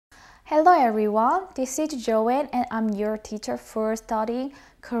Hello everyone, this is Joanne and I'm your teacher for studying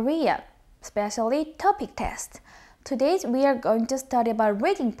Korean, especially TOPIK test. Today we are going to study about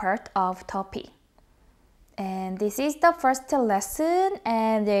reading part of TOPIK. And this is the first lesson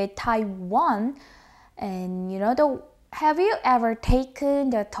and the type 1. And have you ever taken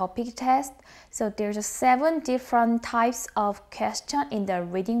the TOPIK test? So there's 7 different types of question in the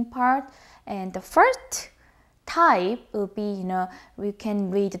reading part. And the first type will be, we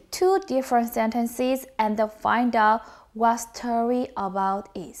can read 2 different sentences and find out what story about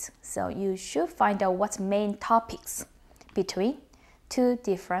is. So you should find out what's main topics between 2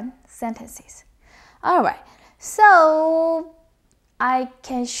 different sentences. Alright, so I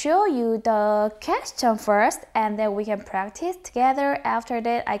can show you the question first and then we can practice together. After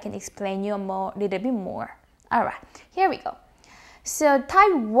that, I can explain you a little bit more. Alright, here we go. So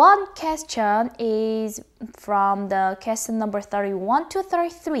type 1 question is from the question number 31 to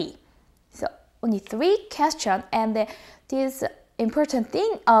 33. So only 3 questions, and this important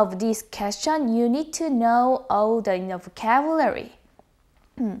thing of this question, you need to know all the vocabulary.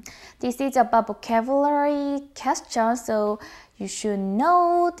 This is about vocabulary question, so you should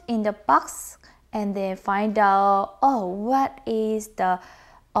note in the box and then find out, what is the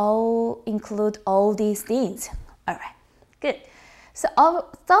include all these things. Alright, good. So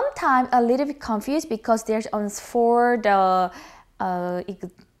sometimes a little bit confused because there's only for the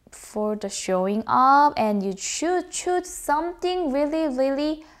showing up, and you should choose something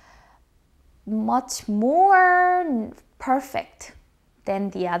really much more perfect than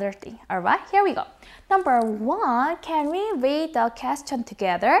the other thing. Alright, here we go. Number 1, can we read the question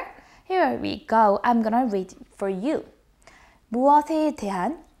together? Here we go. I'm gonna read for you. 무엇에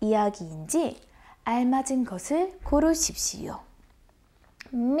대한 이야기인지 알맞은 것을 고르십시오.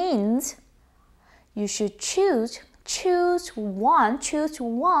 Means you should choose one.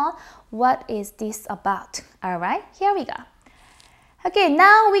 What is this about? Alright, here we go. Okay,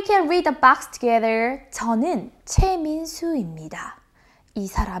 now we can read the box together. 저는 최민수입니다. 이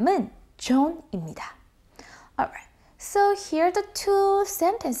사람은 존입니다. Alright, so here are the 2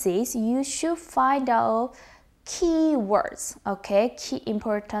 sentences. You should find out keywords. Okay,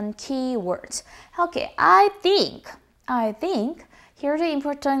 important keywords. Okay, I think here the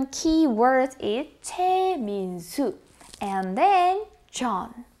important keywords is 최민수 and then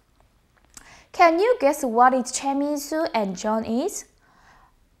John. Can you guess what is 최민수 and John is?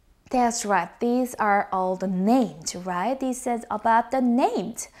 That's right, these are all the names, right? This is about the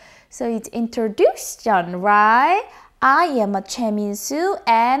names. So it's introduction, right? I am a 최민수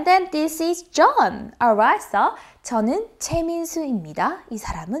and then this is John. Alright, so 저는 최민수입니다. 이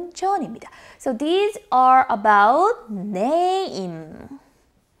사람은 John입니다. So these are about name.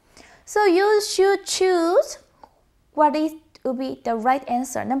 So you should choose what will be the right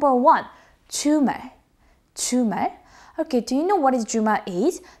answer. Number 1, 주말. Okay, do you know what is 주말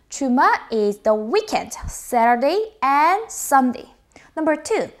is? 주말 is the weekend, Saturday and Sunday. Number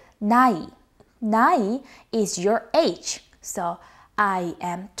 2, 나이. 나이 is your age. So I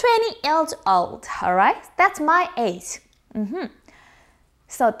am 20 years old, alright? That's my age.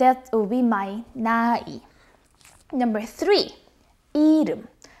 So that will be my 나이. Number 3, 이름.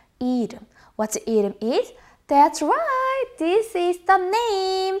 What's 이름 is? That's right, this is the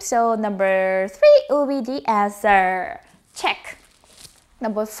name. So number 3 will be the answer. Check.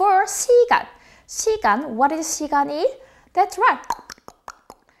 Number 4, 시간. 시간, what is 시간 is? That's right.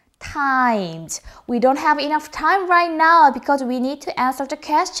 Times. We don't have enough time right now because we need to answer the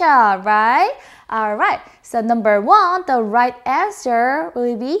question, right? Alright, so number 1, the right answer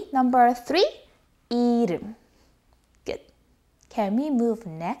will be number 3, 이름. Good. Can we move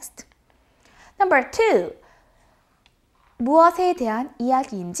next? Number 2, 무엇에 대한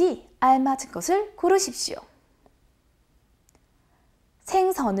이야기인지 알맞은 것을 고르십시오.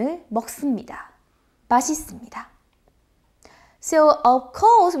 생선을 먹습니다. 맛있습니다. So of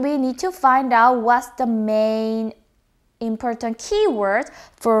course we need to find out what's the main important keyword.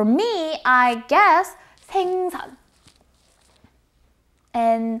 For me, I guess 생선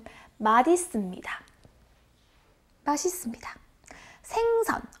and 맛있습니다.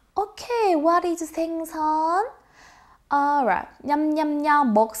 생선. Okay, what is 생선? Alright,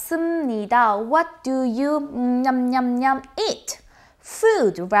 냠냠냠 먹습니다. What do you 냠냠냠 eat?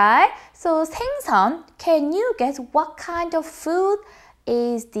 Food, right? So 생선, can you guess what kind of food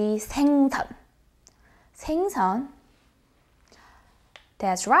is the 생선? 생선.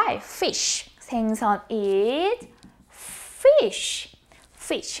 That's right, fish. 생선 is fish.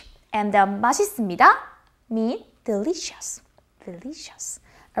 And 맛있습니다 mean delicious.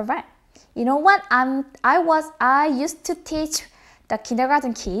 Alright. You know what? I used to teach the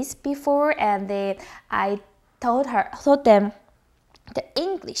kindergarten kids before, and I taught them the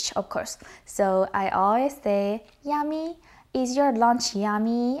English, of course. So I always say, yummy, is your lunch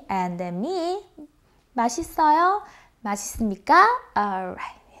yummy? And then me, 맛있어요? 맛있습니까?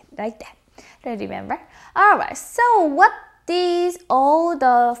 Alright, like that. Do you remember? Alright, so what is all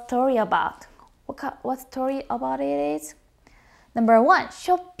the story about? What story about it is? Number 1,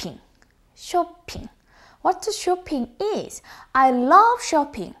 shopping. Shopping. What shopping is? I love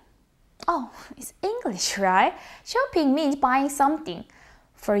shopping. Oh, it's English, right? Shopping means buying something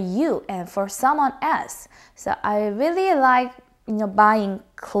for you and for someone else. So I really like, buying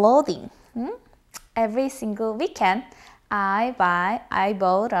clothing. Every single weekend, I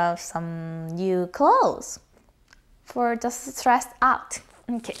bought some new clothes for just stressed out.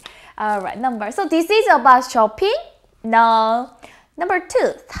 Okay, all right. So this is about shopping? No. Number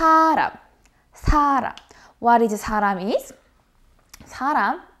 2, 사람. 사람. What is 사람 is?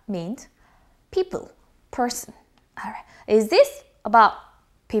 사람 means people, person. All right. Is this about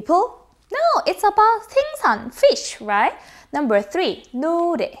people? No, it's about 생선, fish, right? Number 3,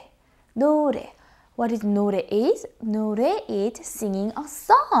 노래. 노래. What is 노래 is? 노래 is singing a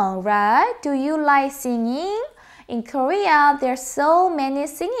song, right? Do you like singing? In Korea, there's so many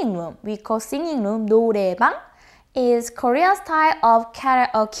singing rooms. We call singing room 노래방. Is Korean style of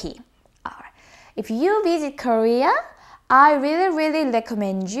karaoke. Alright. If you visit Korea, I really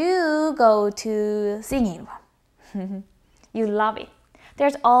recommend you go to singing room. You love it.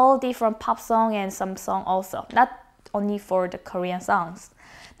 There's all different pop song and some song also, not only for the Korean songs.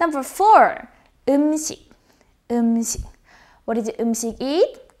 Number 4, 음식. 음식. What is 음식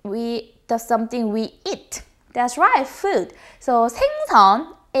eat? That's something we eat. That's right, food. So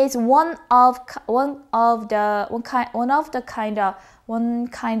생선 is one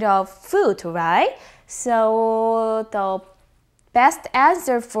kind of food, right? So the best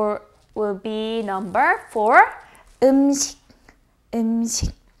answer will be number 4, 음식.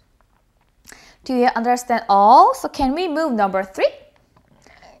 음식. Do you understand all? So can we move number 3?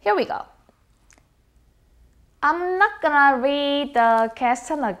 Here we go. I'm not gonna read the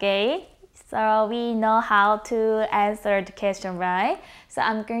question again, so we know how to answer the question, right? So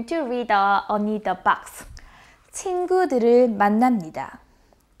I'm going to read only the box. 친구들을 만납니다.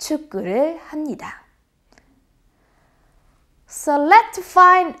 축구를 합니다. So let's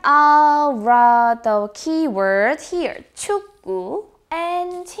find out the keyword here. 축구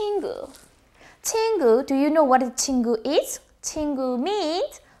and 친구. 친구, do you know what 친구 is? 친구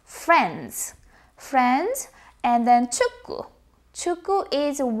means friends. Friends, and then 축구. 축구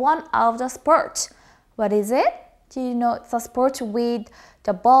is one of the sports. What is it? Do you know it's a sport with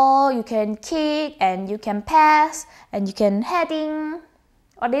the ball, you can kick, and you can pass, and you can heading.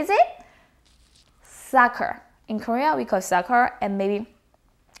 What is it? Soccer. In Korea, we call soccer, and maybe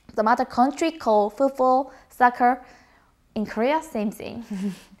some other country call football, soccer. In Korea, same thing.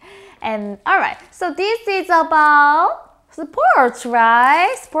 And alright, so this is about sports,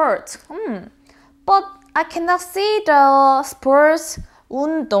 right? Sports. But I cannot see the sports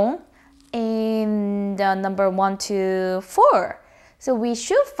운동 in the number 1 to 4. So we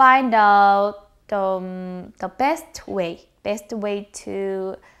should find out the best way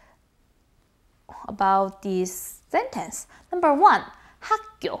to about this sentence. Number 1,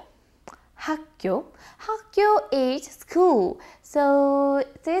 학교. 학교. 학교 is school. So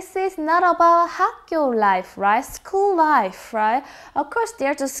this is not about 학교 life, right? School life, right? Of course,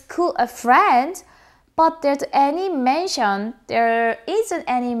 there's a school of friends, but there isn't any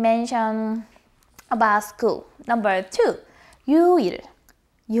mention about school. Number 2, 요일.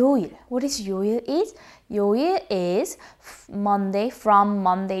 요일. What is 요일 is? 요일 is Monday, from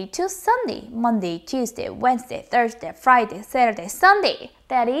Monday to Sunday. Monday, Tuesday, Wednesday, Thursday, Friday, Saturday, Sunday.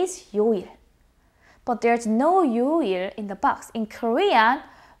 That is 요일. But there's no 요일 in the box. In Korean,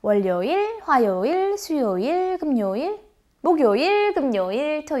 월요일, 화요일, 수요일, 금요일, 목요일,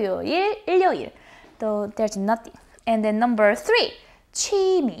 금요일, 토요일, 일요일. So there's nothing. And then number 3,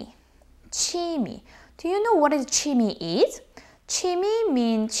 취미. 취미. Do you know what 취미 is?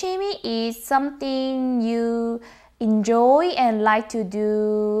 취미 is something you enjoy and like to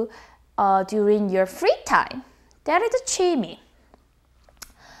do during your free time. That is 취미.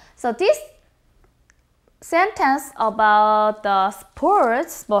 So this sentence about the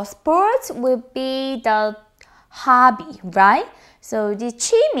sports, but sports will be the hobby, right? So the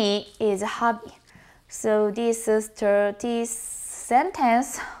취미 is a hobby. So this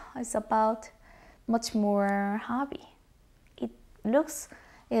sentence is about much more hobby. It looks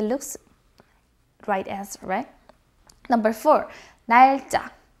right answer, right? Number 4, 날짜.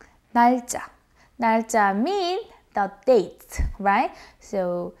 날짜. 날짜 means the dates, right?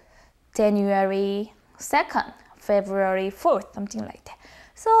 So January 2nd, February 4th, something like that.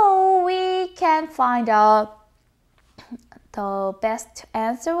 So we can find out the best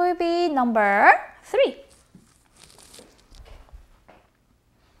answer will be number 3.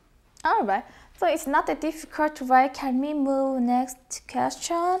 Alright, so it's not that difficult to write. Can we move next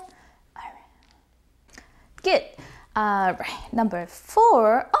question? Good. Alright, number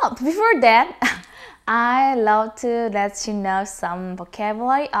 4. Oh, before that, I love to let you know some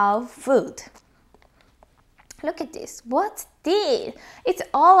vocabulary of food. Look at this. What's this? It's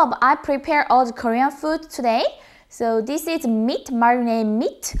all about, I prepare all the Korean food today. So this is meat, marinated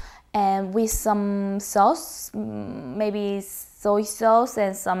meat, and with some sauce, maybe soy sauce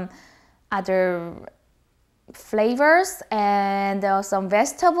and some other flavors, and some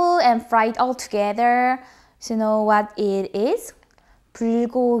vegetable and fried all together. So you know what it is?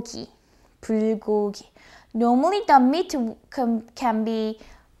 불고기. 불고기. Normally the meat can be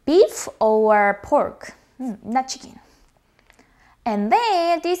beef or pork, not chicken. And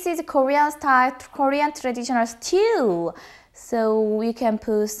then this is Korean style, Korean traditional stew. So you can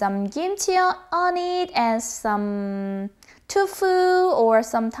put some kimchi on it and some tofu, or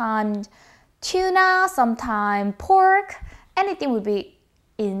sometimes tuna, sometimes pork. Anything will be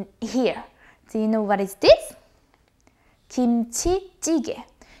in here. Do you know what is this? 김치찌개.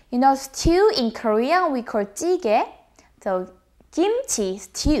 You know, stew in Korean we call 찌개. So kimchi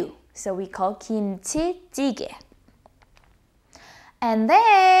stew. So we call 김치찌개. And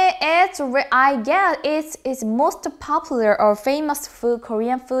then I guess it's most popular or famous food,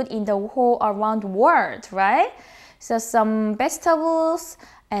 Korean food in the whole around the world, right? So some vegetables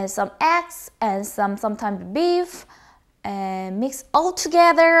and some eggs and sometimes beef, and mix all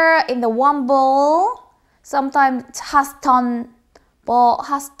together in the one bowl. Sometimes haston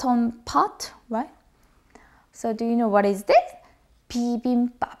pot, right? So do you know what is this?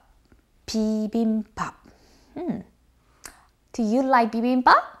 비빔밥. 비빔밥. Do you like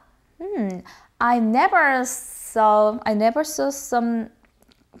bibimbap? I never saw some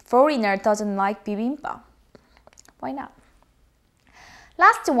foreigner doesn't like bibimbap. Why not?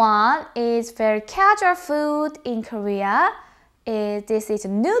 Last one is very casual food in Korea. This is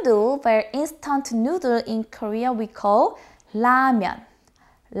noodle, very instant noodle in Korea we call ramen.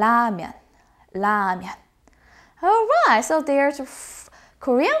 Ramen. Ramen. Alright, so there's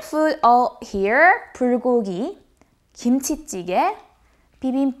Korean food all here. 불고기, 김치찌개,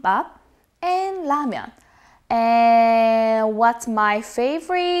 비빔밥, and ramen. And what's my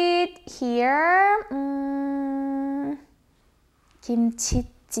favorite here?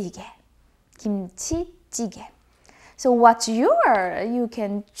 김치찌개. 김치찌개. So what's your? You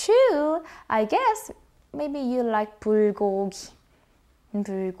can choose. I guess maybe you like 불고기.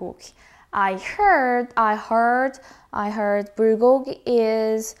 불고기. I heard bulgogi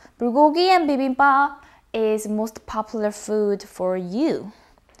and bibimbap is most popular food for you,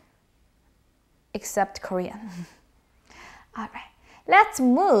 except Korean. All right, let's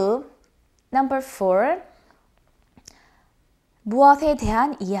move. Number 4. 무엇에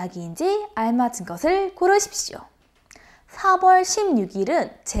대한 이야기인지 알맞은 것을 고르십시오. 4월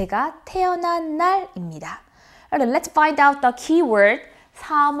 16일은 제가 태어난 날입니다. Alright, let's find out the keyword.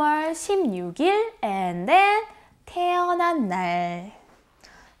 3월 16일 and then 태어난 날.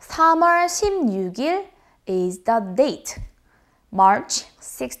 3월 16일 is the date, March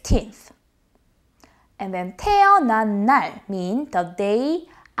 16th. And then 태어난 날 mean the day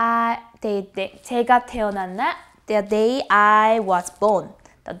제가 태어난 날, the day I was born.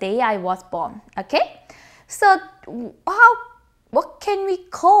 The day I was born. Okay? So what can we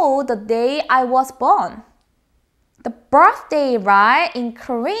call the day I was born? The birthday, right? In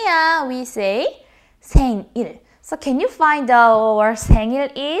Korea, we say 생일. So can you find out what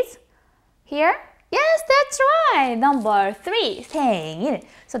생일 is here? Yes, that's right. Number 3, 생일.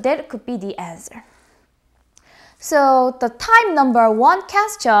 So that could be the answer. So the time number 1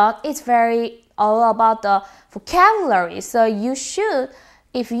 question is very all about the vocabulary. So you should,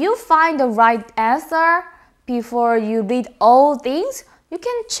 if you find the right answer before you read all things, you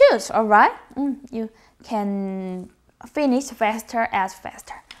can choose, alright? You can finish faster as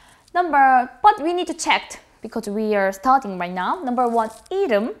faster. But we need to check because we are starting right now. Number 1,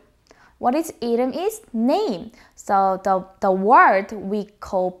 이름. What is 이름 is name. So the word we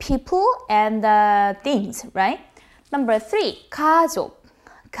call people and things, right? Number 3, 가족.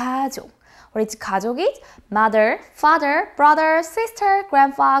 가족. What is 가족 is? Mother, father, brother, sister,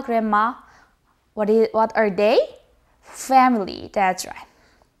 grandpa, grandma. What are they? Family. That's right.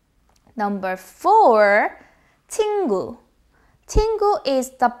 Number 4, 친구. 친구 is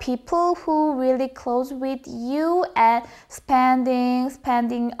the people who really close with you and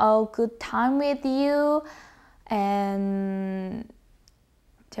spending a good time with you and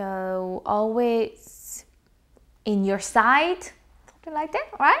always in your side, something like that,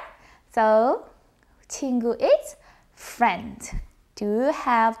 right? So 친구 is friend. Do you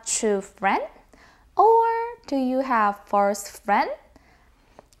have true friend or do you have false friend?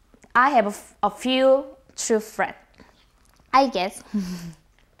 I have a few true friends, I guess.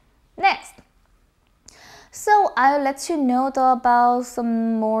 Next. So I'll let you know about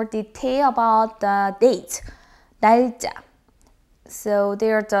some more detail about the date. 날짜. So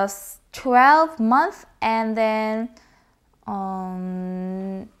there are just 12 months and then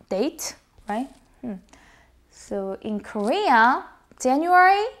date, right? So in Korea,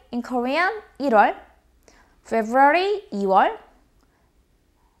 January in Korean 1월, February 2월,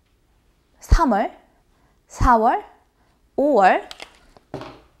 3월, 4월, 5월,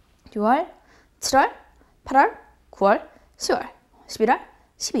 6월, 7월, 8월, 9월, 10월, 11월,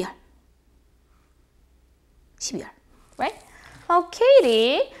 12월, right?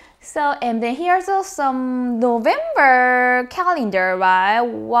 Okay, so and then here's also some November calendar, right?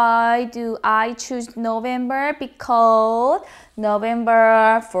 Why do I choose November? Because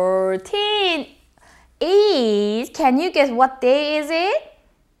November 14 is, can you guess what day is it?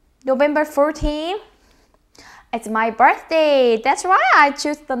 November 14? It's my birthday. That's why I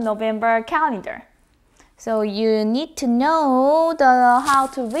choose the November calendar. So you need to know how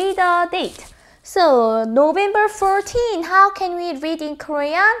to read the date. So November 14, how can we read in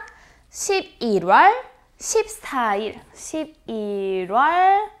Korean? 11월 14일.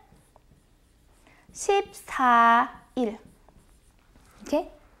 11월 14일. Okay?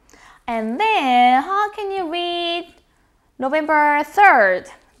 And then how can you read November 3rd?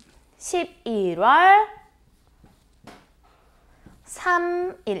 11월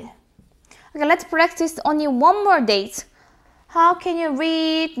 3일. Okay, let's practice only one more date. How can you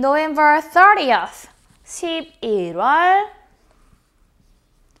read November 30th? 11월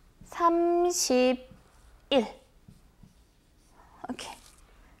 30일. Okay.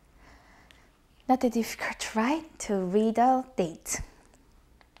 Not that difficult, right? To read a date.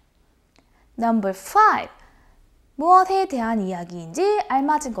 Number 5. 무엇에 대한 이야기인지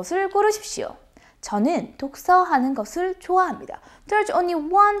알맞은 것을 고르십시오. 저는 독서하는 것을 좋아합니다. There's only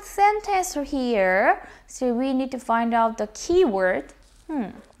one sentence here, so we need to find out the keyword.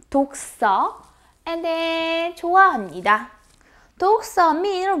 독서, and then 좋아합니다. 독서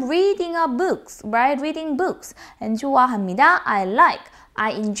means reading a books, right? Reading books. And 좋아합니다, I like,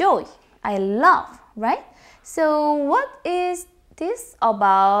 I enjoy, I love, right? So what is this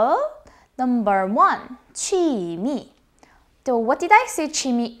about? Number 1, 취미. So what did I say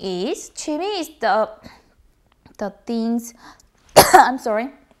취미 is? 취미 is the things, I'm sorry,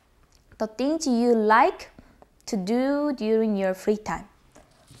 the things you like to do during your free time.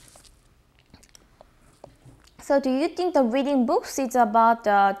 So do you think the reading books is about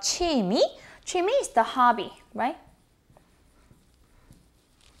the 취미? 취미 is the hobby, right?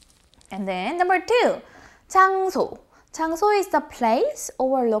 And then number 2, 장소. 장소 is the place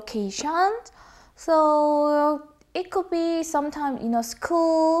or location. So it could be sometime in a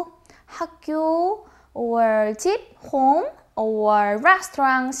school, 학교, or 집, home, or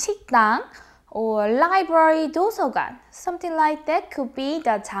restaurant, 식당, or library, 도서관. Something like that could be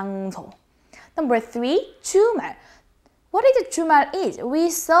the 장소. Number 3, 주말. What is the 주말 is? We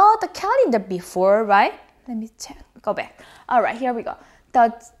saw the calendar before, right? Let me check. Go back. Alright, here we go.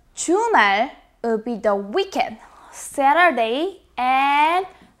 The 주말 will be the weekend. Saturday and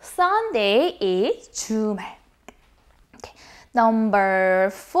Sunday is 주말. Okay. Number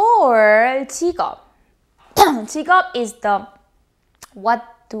 4, 직업. 직업 is the what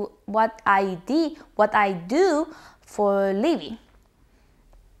I do for living.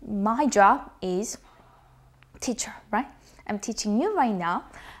 My job is teacher, right? I'm teaching you right now.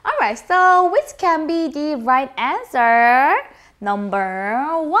 Alright, so which can be the right answer?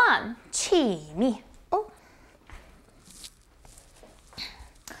 Number 1, 취미.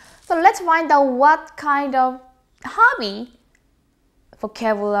 So let's find out what kind of hobby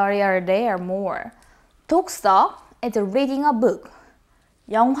vocabulary are there more. 독서 is reading a book.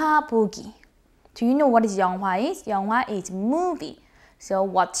 영화 보기. Do you know what is 영화 is? 영화 is movie. So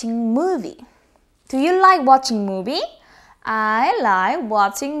watching movie. Do you like watching movie? I like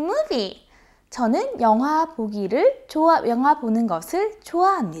watching movie. 저는 영화 보는 것을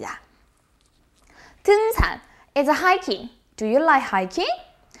좋아합니다. 등산 is hiking. Do you like hiking?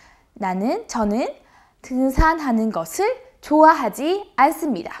 저는 등산하는 것을 좋아하지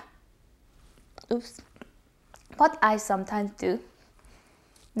않습니다. Oops. but I sometimes do.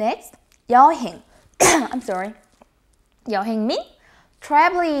 Next, 여행. I'm sorry. 여행 means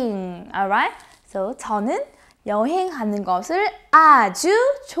traveling. Alright? So 저는 여행하는 것을 아주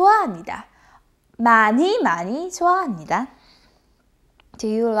좋아합니다. 많이 좋아합니다. Do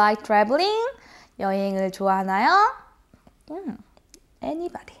you like traveling? 여행을 좋아하나요?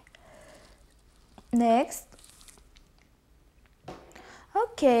 Anybody. Next.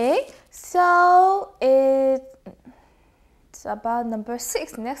 Okay, so it's about number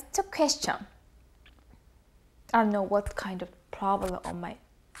 6. Next question. I don't know what kind of problem on my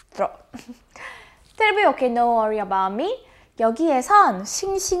throat. That'll be okay, no worry about me. 여기에선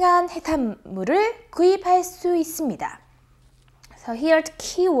싱싱한 해산물을 구입할 수 있습니다. So here's the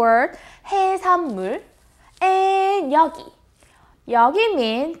keyword 해산물 and 여기. 여기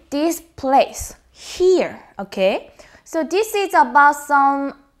means this place, here, okay? So this is about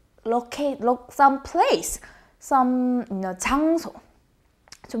some place, some 장소.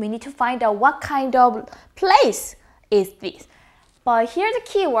 So we need to find out what kind of place is this. But here's the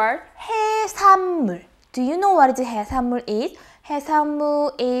keyword 해산물. Do you know what 해산물 is?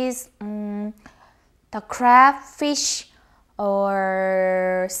 해산물 is the crab, fish,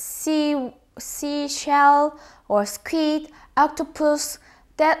 or seashell, or squid, octopus.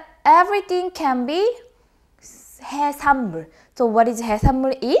 That everything can be 해산물. So what is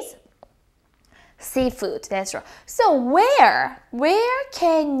해산물 is? Seafood. That's right. So where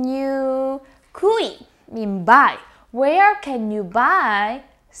can you 구입 mean buy? Where can you buy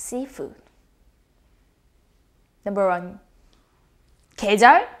seafood? Number 1,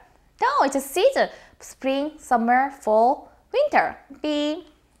 계절? No, it's a season. Spring, summer, fall, winter. B.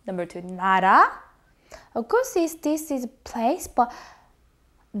 Number 2, 나라. Of course, this is a place, but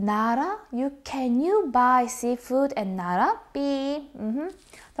나라, can you buy seafood at 나라? B.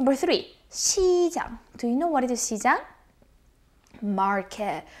 Number 3, 시장. Do you know what is 시장?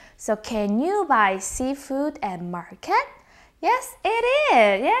 Market. So can you buy seafood at market? Yes, it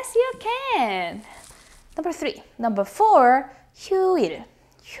is. Yes, you can. Number 3. Number 4, 휴일.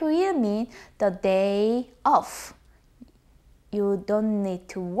 휴일 means the day off. You don't need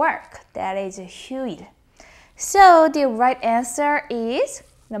to work. That is 휴일. So the right answer is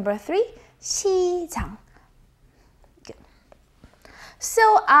number 3, 시장. Good.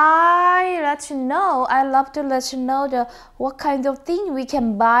 So I love to let you know what kind of thing we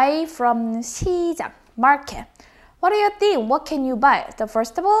can buy from 시장, market. What do you think? What can you buy? The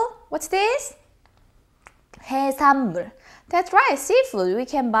first of all, what's this? 해산물. That's right, seafood. We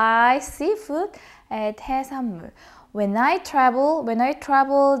can buy seafood at 해산물. When I travel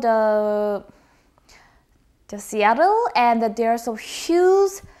the Seattle, and there's a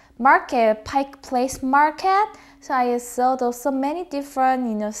huge market, Pike Place Market. So I saw so many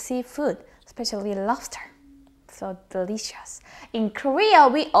different, seafood, especially lobster. So delicious. In Korea,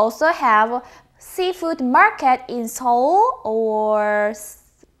 we also have seafood market in Seoul or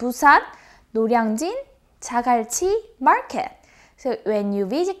Busan, 노량진, 자갈치 market. So when you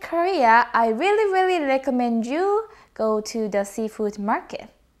visit Korea, I really recommend you go to the seafood market.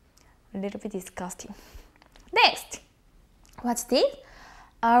 A little bit disgusting. Next, what's this?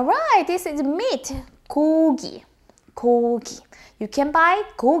 Alright, this is meat, 고기. 고기. You can buy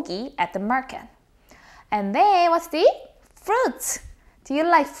고기 at the market. And then, what's this? Fruits. Do you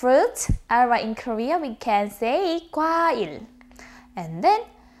like fruits? Alright, in Korea we can say 과일. And then,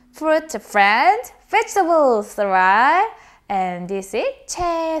 fruit, friend, vegetables, right? And this is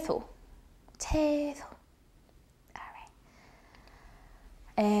채소. 채소. Alright.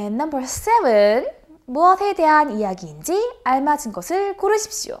 And number 7. 무엇에 대한 이야기인지 알맞은 것을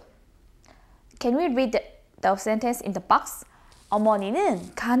고르십시오. Can we read the sentence in the box?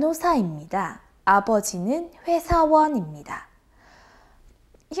 어머니는 간호사입니다. 아버지는 회사원입니다.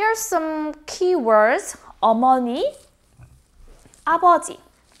 Here's some keywords. 어머니, 아버지.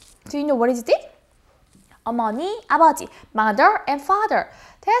 Do you know what is it? 어머니, 아버지. Mother and father.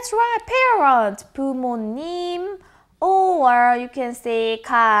 That's right, parent. 부모님. Or you can say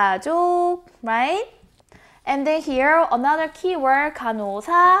가족, right? And then here another keyword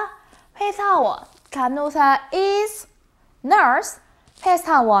간호사, 회사원. 간호사 is nurse,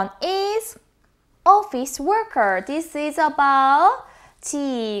 회사원 is office worker. This is about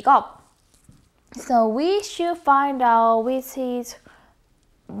직업. So we should find out which is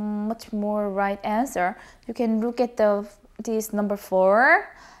much more right answer. You can look at this number 4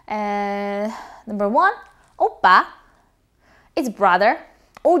 and number 1, 오빠. It's brother,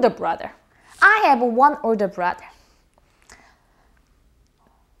 older brother. I have one older brother.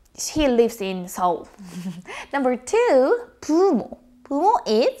 He lives in Seoul. Number 2, 부모. 부모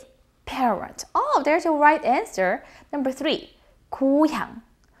is parent. Oh, there's a right answer. Number 3, 고향.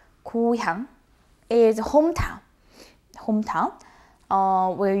 고향 is hometown. Hometown,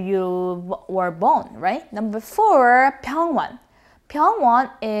 where you were born, right? Number 4, 병원. 병원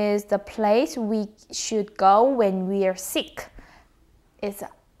is the place we should go when we are sick. It's a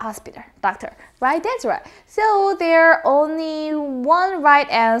hospital, doctor, right? That's right. So there only one right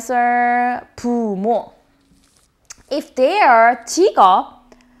answer, 부모. If there, 직업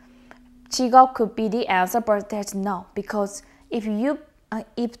could be the answer, but there's no, because if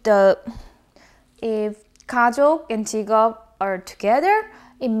가족 and 직업 are together,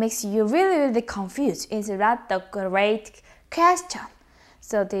 it makes you really confused. It's not the great question.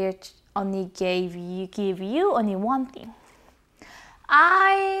 So they only give you only one thing.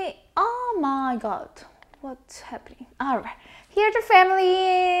 Oh my God, what's happening? All right, here's the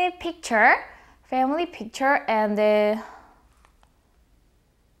family picture, and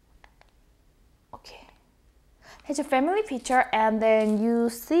okay, here's a family picture, and then you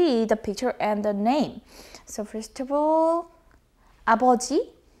see the picture and the name. So first of all,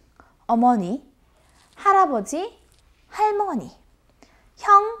 아버지, 어머니, 할아버지, 할머니,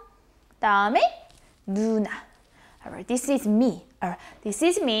 형, 다음에 누나. Alright, this is me. Alright, this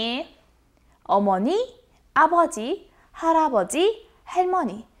is me. 어머니, 아버지, 할아버지,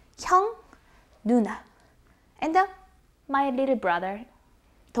 할머니, 형, 누나. And my little brother,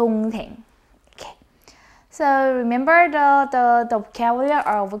 동생. Okay. So remember the vocabulary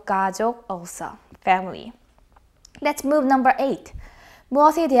of 가족 also, family. Let's move number 8.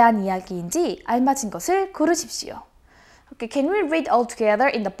 무엇에 대한 이야기인지 알맞은 것을 고르십시오. Okay, can we read all together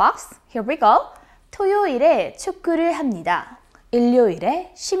in the box? Here we go. 토요일에 축구를 합니다.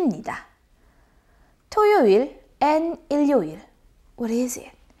 일요일에 쉽니다. 토요일 and 일요일. What is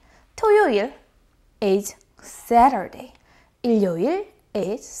it? 토요일 is Saturday. 일요일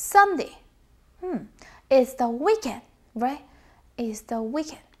is Sunday. It's the weekend, right? It's the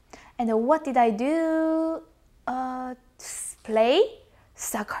weekend. And what did I do? Play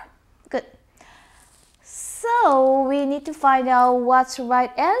soccer. Good. So we need to find out what's the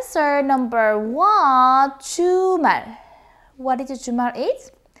right answer. Number 1, 주말. What is 주말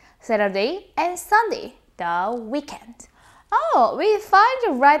is? Saturday and Sunday, the weekend. Oh, we find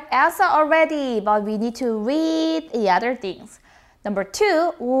the right answer already, but we need to read the other things. Number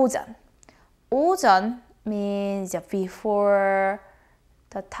 2, 오전. 오전 means before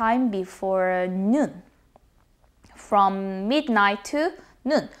the time before noon. From midnight to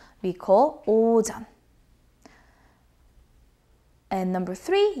noon, we call 오전. And number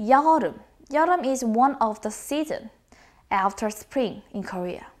 3, 여름. 여름 is one of the seasons after spring in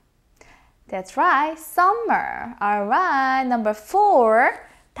Korea. That's right, summer. Alright, number 4,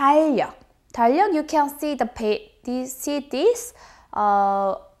 달력. 달력, you can see this,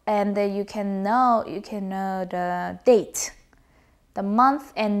 and then you can know the date, the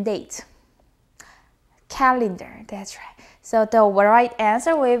month and date. Calendar, that's right. So the right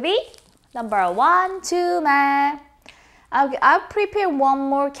answer will be number 1, 주말. I'll prepare one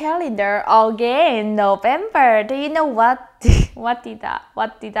more calendar again, November. Do you know what did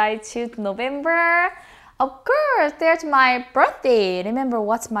I choose November? Of course, there's my birthday. Remember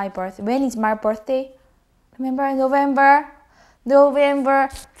what's my birthday? When is my birthday? Remember November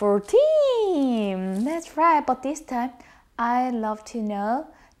 14. That's right, but this time I love to know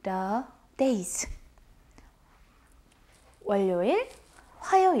the days. 월요일,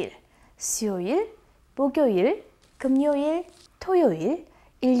 화요일, 수요일, 목요일, 금요일, 토요일,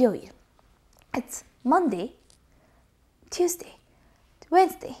 일요일. It's Monday, Tuesday,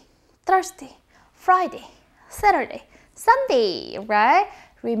 Wednesday, Thursday, Friday, Saturday, Sunday, right?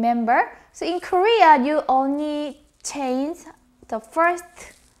 Remember? So in Korea, you only change the first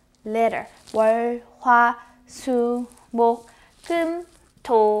letter. 월, 화, 수, 목, 금,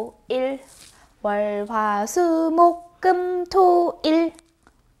 토, 일. 월, 화, 수, 목, 금, 토, 일.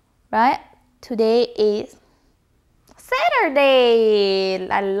 Right? Today is Saturday.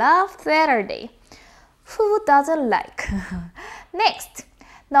 I love Saturday. Who doesn't like? Next,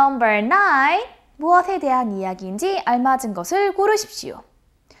 number 9. 무엇에 대한 이야기인지 알맞은 것을 고르십시오.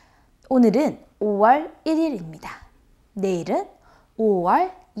 오늘은 5월 1일입니다. 내일은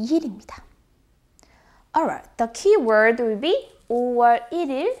 5월 2일입니다. Alright, the key word will be 5월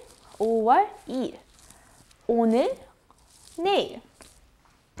 1일, 5월 2일. 오늘, 내일.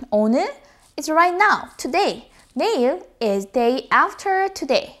 오늘 is right now, today. 내일 is day after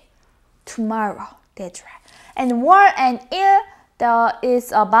today. Tomorrow, that's right. And 월 and 일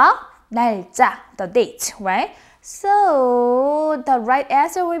is about 날짜, the date, right? So the right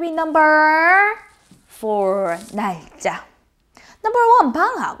answer will be number 4, 날짜. Number one,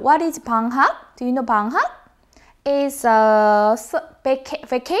 방학. What is 방학? Do you know 방학? It's a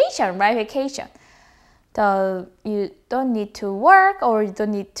vacation, right? Vacation. You don't need to work or you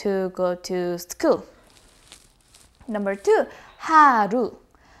don't need to go to school. Number two, 하루.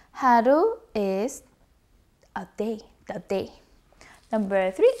 하루 is a day, the day.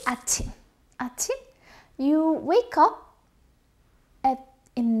 Number three, 아침. 아침, you wake up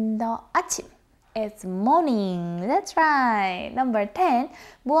in the 아침. It's morning. That's right. Number 10.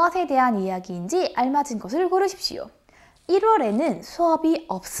 무엇에 대한 이야기인지 알맞은 것을 고르십시오. 1월에는 수업이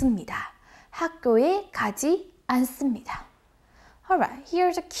없습니다. 학교에 가지 않습니다. Alright,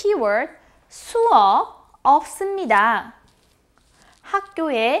 here's a keyword. 수업 없습니다.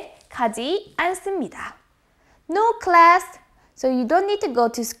 학교에 가지 않습니다. No class. So you don't need to go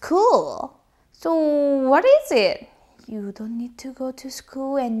to school. So what is it? You don't need to go to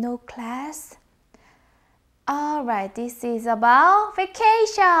school and no class. Alright, this is about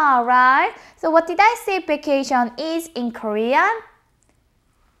vacation, right? So what did I say vacation is in Korean?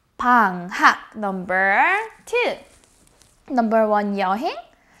 방학. Number 2. Number 1, 여행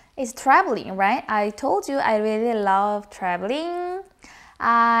is traveling, right? I told you I really love traveling.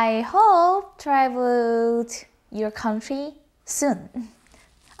 I hope traveled your country soon.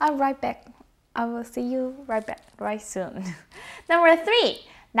 I'll write back. I will see you right soon. Number 3,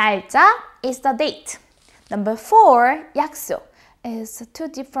 날짜 is the date. Number 4, 약속 is two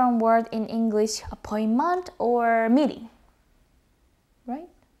different words in English, appointment or meeting. Right?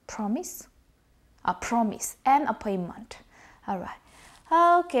 Promise? A promise and appointment. Alright.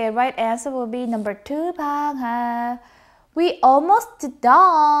 Okay, right answer will be number 2, 방학. We almost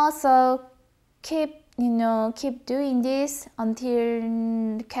done, so keep doing this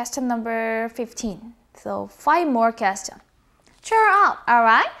until question number 15. So 5 more questions. Cheer up,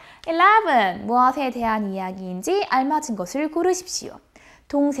 alright? 11. 무엇에 대한 이야기인지 알맞은 것을 고르십시오.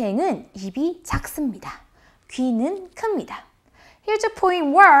 동생은 입이 작습니다. 귀는 큽니다. Here's a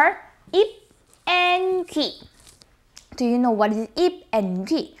point word, 입 and 귀. Do you know what is 입 and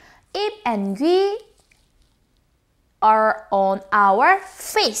귀? 입 and 귀 are on our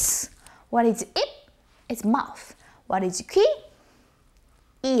face. What is 입? It's mouth. What is 귀?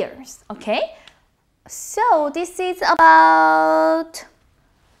 Ears. Okay? So this is about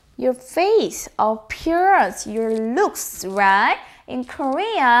your face, appearance, your looks, right? In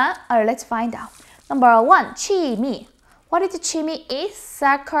Korea, let's find out. Number 1, 취미. What is 취미? Is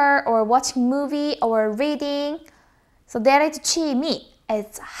soccer or watching movie or reading. So that is 취미.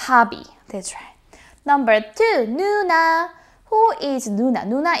 It's hobby. That's right. Number 2, 누나. Who is 누나?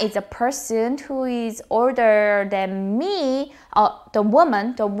 누나 is a person who is older than me. The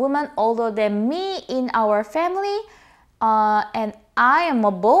woman older than me in our family. And I am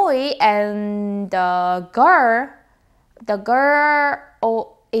a boy, and the girl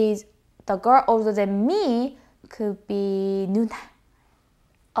older than me could be 누나,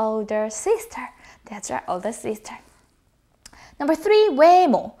 older sister. That's right, older sister. Number 3,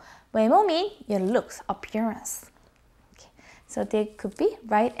 외모. 외모 means your looks, appearance. Okay. So that could be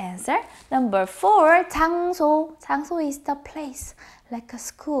right answer. Number 4, 장소. 장소 is the place, like a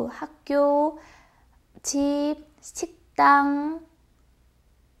school, 학교, 집, 식당,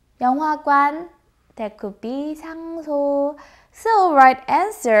 영화관. That could be 장소. So right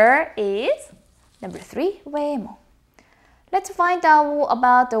answer is number 3, 외모. Let's find out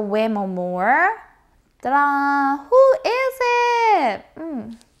about the 외모 more. Ta-da! Who is it?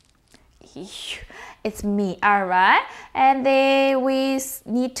 It's me, alright? And then we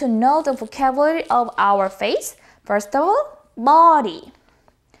need to know the vocabulary of our face. First of all, body.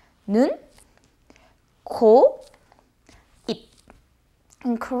 눈, 코, 입.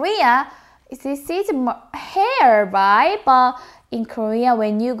 In Korea, this is hair, right? But in Korea,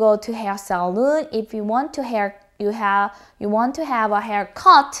 when you go to hair salon, if you want to have a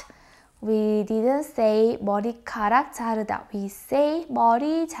haircut, we didn't say 머리카락 자르다. We say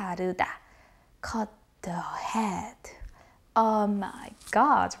머리 자르다. Cut the head. Oh my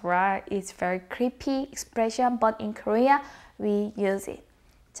God, right? It's very creepy expression, but in Korea, we use it.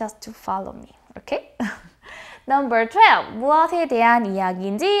 Just to follow me, okay? Number 12. 무엇에 대한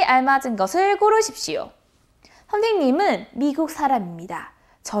이야기인지 알맞은 것을 고르십시오. 선생님은 미국 사람입니다.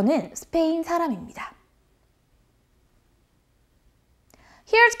 저는 스페인 사람입니다.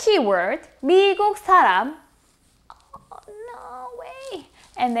 Here's keyword. 미국 사람. Oh, no way.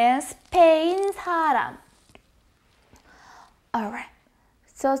 And then 스페인 사람. Alright.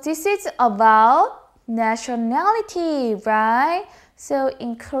 So this is about nationality, right? So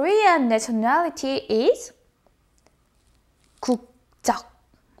in Korean, nationality is 국적.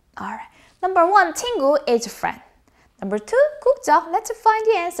 Alright. Number 1, 친구 is friend. Number 2, 국적. Let's find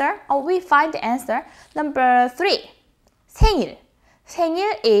the answer. We find the answer. Number 3, 생일.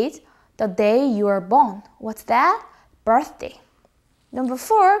 생일 is the day you are born. What's that? Birthday. Number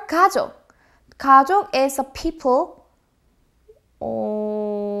 4, 가족. 가족 is a people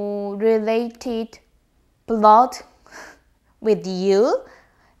related blood with you.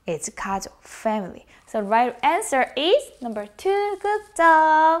 It's 가족, family. So right answer is number 2,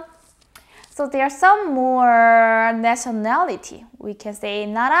 국적. So there are some more nationality. We can say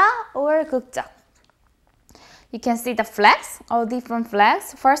나라 or 국적. You can see the flags, all different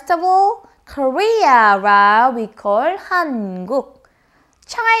flags. First of all, Korea, right? We call 한국.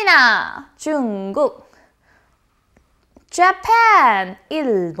 China, 중국. Japan,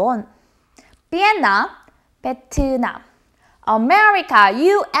 일본. Vietnam, 베트남. America,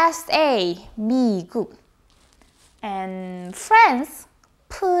 USA, 미국. And France,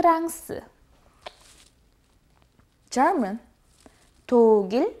 프랑스. German,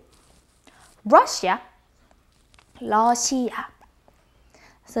 독일. Russia, 러시아.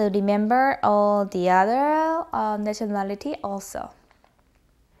 So remember all the other nationality also.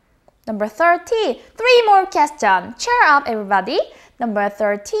 Number 30, 3 more questions. Cheer up everybody. Number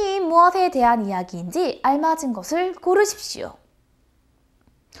 30, 무엇에 대한 이야기인지 알맞은 것을 고르십시오.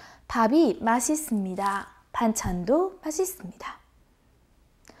 밥이 맛있습니다. 반찬도 맛있습니다.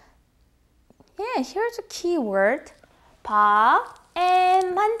 Yeah, here's a key word. 밥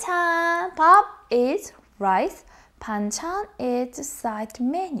and 반찬. 밥 is rice. 반찬 is side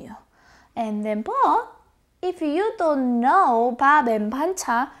menu. And then but if you don't know 밥 and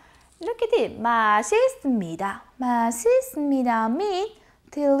반찬, look at it. 맛있습니다. 맛있습니다 means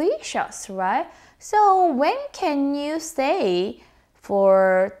delicious, right? So when can you say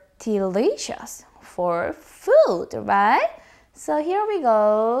for delicious? For food, right? So here we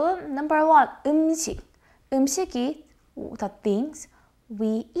go. Number 1, 음식. 음식이 the things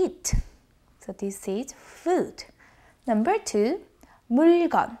we eat. So this is food. Number 2,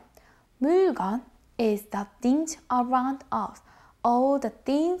 물건. 물건 is the things around us. All the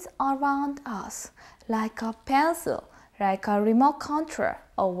things around us, like a pencil, like a remote control,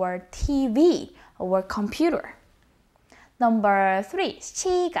 or TV, or computer. Number 3,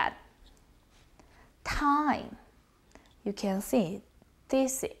 시간. Time. You can see it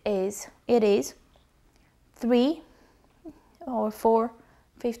is 3 or 4,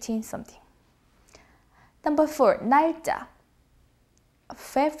 15 something. Number 4, 날짜.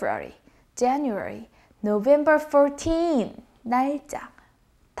 February, January, November 14. 날짜,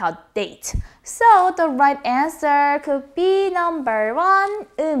 the date. So the right answer could be number 1,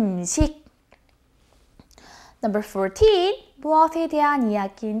 음식. Number 14, 무엇에 대한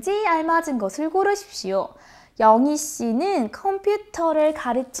이야기인지 알맞은 것을 고르십시오. 영희 씨는 컴퓨터를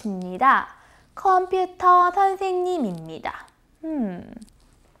가르칩니다. 컴퓨터 선생님입니다.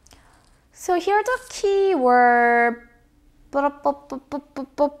 So here's the key word.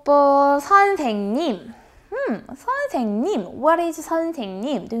 선생님. 선생님. What is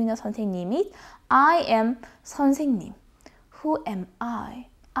선생님? Do you know 선생님 is? I am 선생님. Who am I?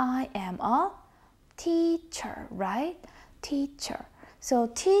 I am a teacher, right? Teacher. So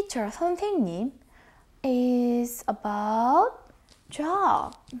teacher, 선생님 is about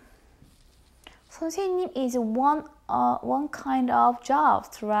job. 선생님 is one kind of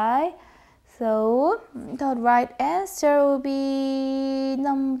jobs, right? So the right answer will be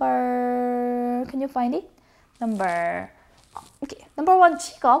number. Can you find it? Number 1,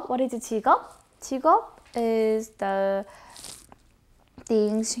 직업. What is 직업? 직업 is the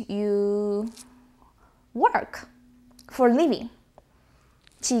things you work for living.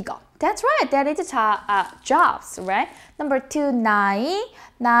 직업. That's right. That is jobs, right? Number 2, 나이.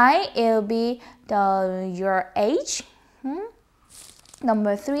 나이 will be your age.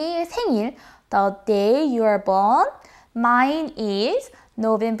 Number 3, 생일. The day you are born. Mine is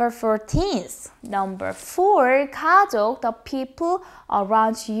November 14th. Number 4, 가족. The people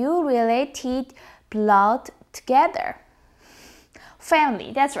around you related blood together.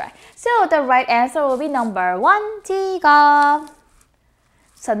 Family. That's right. So the right answer will be number 1, 직업.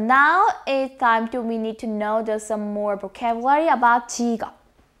 So now it's time we need to know some more vocabulary about 직업.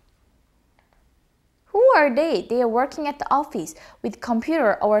 Who are they? They are working at the office with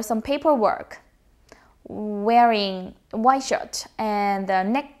computer or some paperwork, wearing white shirt and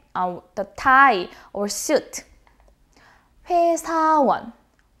the tie or suit. 회사원,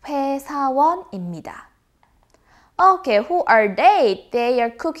 회사원입니다. Okay, who are they? They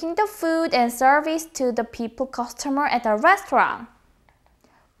are cooking the food and service to the people, customer at the restaurant.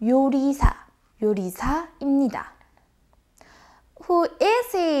 요리사, 요리사입니다. Who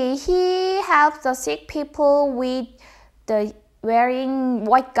is he? He help the sick people with the wearing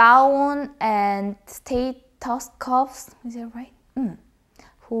white gown and stethoscopes. Is that right?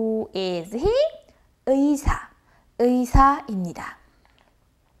 Who is he? 의사. 의사입니다.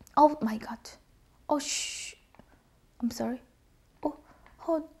 Oh my god. Oh shh. I'm sorry. Oh.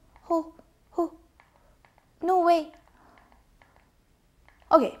 No way.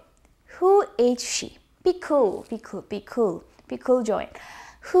 Okay. Who is she? Be cool, Joanne.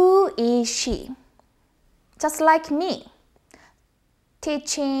 Who is she? Just like me.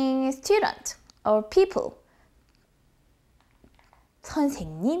 Teaching student or people.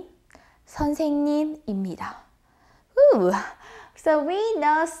 선생님입니다. Ooh. So we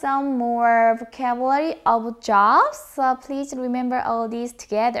know some more vocabulary of jobs. So please remember all these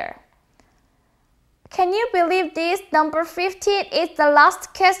together. Can you believe this? Number 15 is the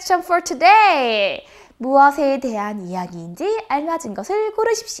last question for today. 무엇에 대한 이야기인지 알맞은 것을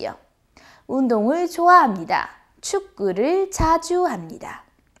고르십시오. 운동을 좋아합니다. 축구를 자주 합니다.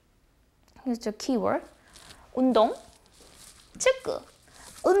 Here's the keyword. 운동, 축구.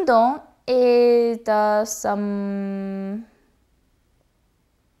 운동 is some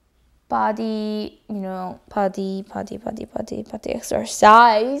body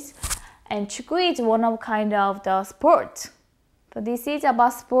exercise, and 축구 is one of kind of the sport. So this is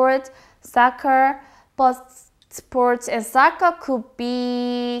about sport, soccer, but sports and soccer could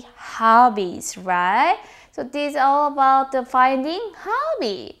be hobbies, right? So this is all about the finding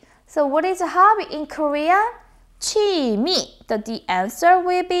hobby. So what is a hobby in Korean? 취미. So the answer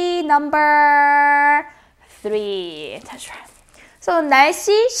will be number 3. That's right. So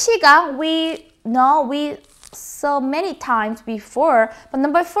날씨, 시간, we know we saw many times before. But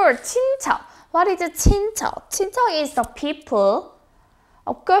number 4, 친척. What is a 친척? 친척 is the people,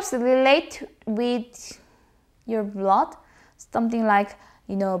 of course, relate with your blood. Something like,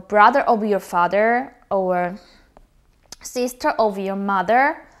 brother of your father or sister of your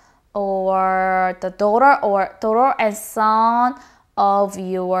mother, or the daughter and son of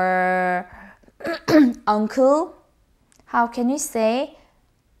your uncle. How can you say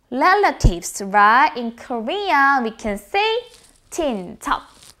relatives, right? In Korean, we can say 친척.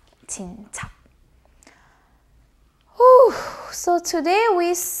 So today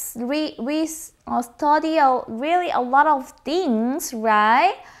we study really a lot of things,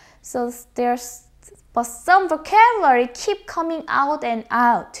 right? So but some vocabulary keep coming out and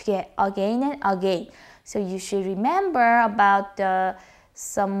out again and again. So you should remember about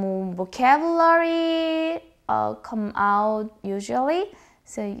some vocabulary come out usually.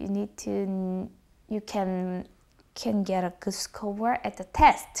 So you can get a good score at the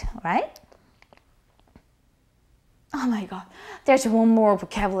test, right? Oh my god, there's one more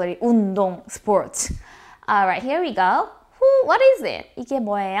vocabulary. 운동, sports. Alright, here we go. What is it? 이게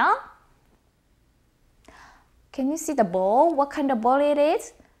뭐예요? Can you see the ball? What kind of ball it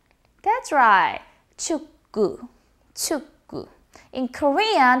is? That's right. 축구. In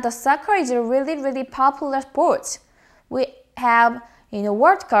Korean, the soccer is a really, really popular sport. We have,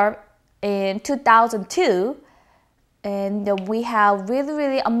 World Cup in 2002, and we have really,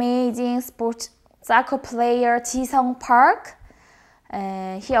 really amazing sports soccer player Ji-sung Park.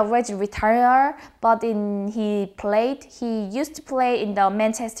 He already retired, but he used to play in the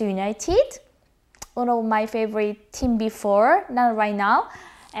Manchester United, one of my favorite team before, not right now.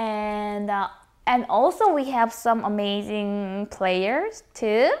 And also we have some amazing players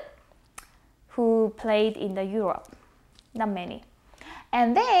too who played in the Europe. Not many.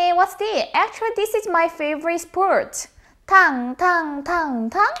 And then what's this? Actually, this is my favorite sport. 탕.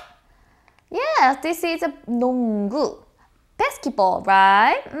 Yes, this is a 농구. Basketball,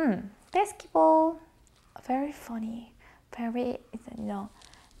 right? Basketball. Very funny. Very,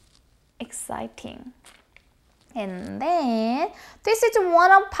 exciting. And then this is one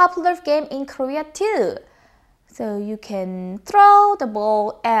of popular game in Korea too. So you can throw the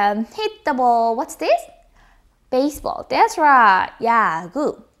ball and hit the ball. What's this? Baseball. That's right.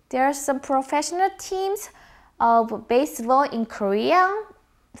 야구. There are some professional teams of baseball in Korea.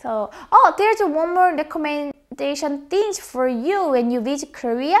 So, there's one more recommendation things for you. When you visit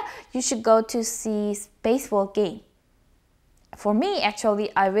Korea, you should go to see baseball game. For me, actually,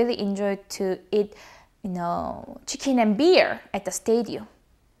 I really enjoy to eat, chicken and beer at the stadium.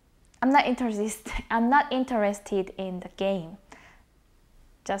 I'm not interested in the game.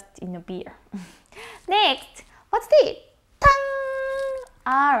 Just beer. Next, what's this? 탕.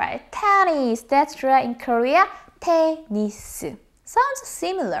 Alright, tennis. That's right. In Korea, tennis. Sounds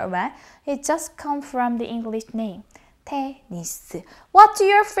similar, right? It just comes from the English name. Tennis. What's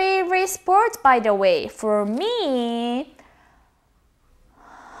your favorite sport, by the way? For me,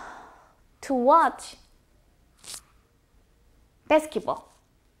 to watch basketball.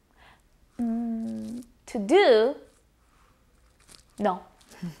 To do? No.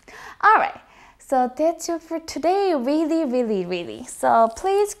 Alright, so that's it for today. Really. So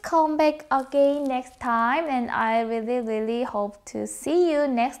please come back again next time, and I really hope to see you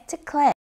next class.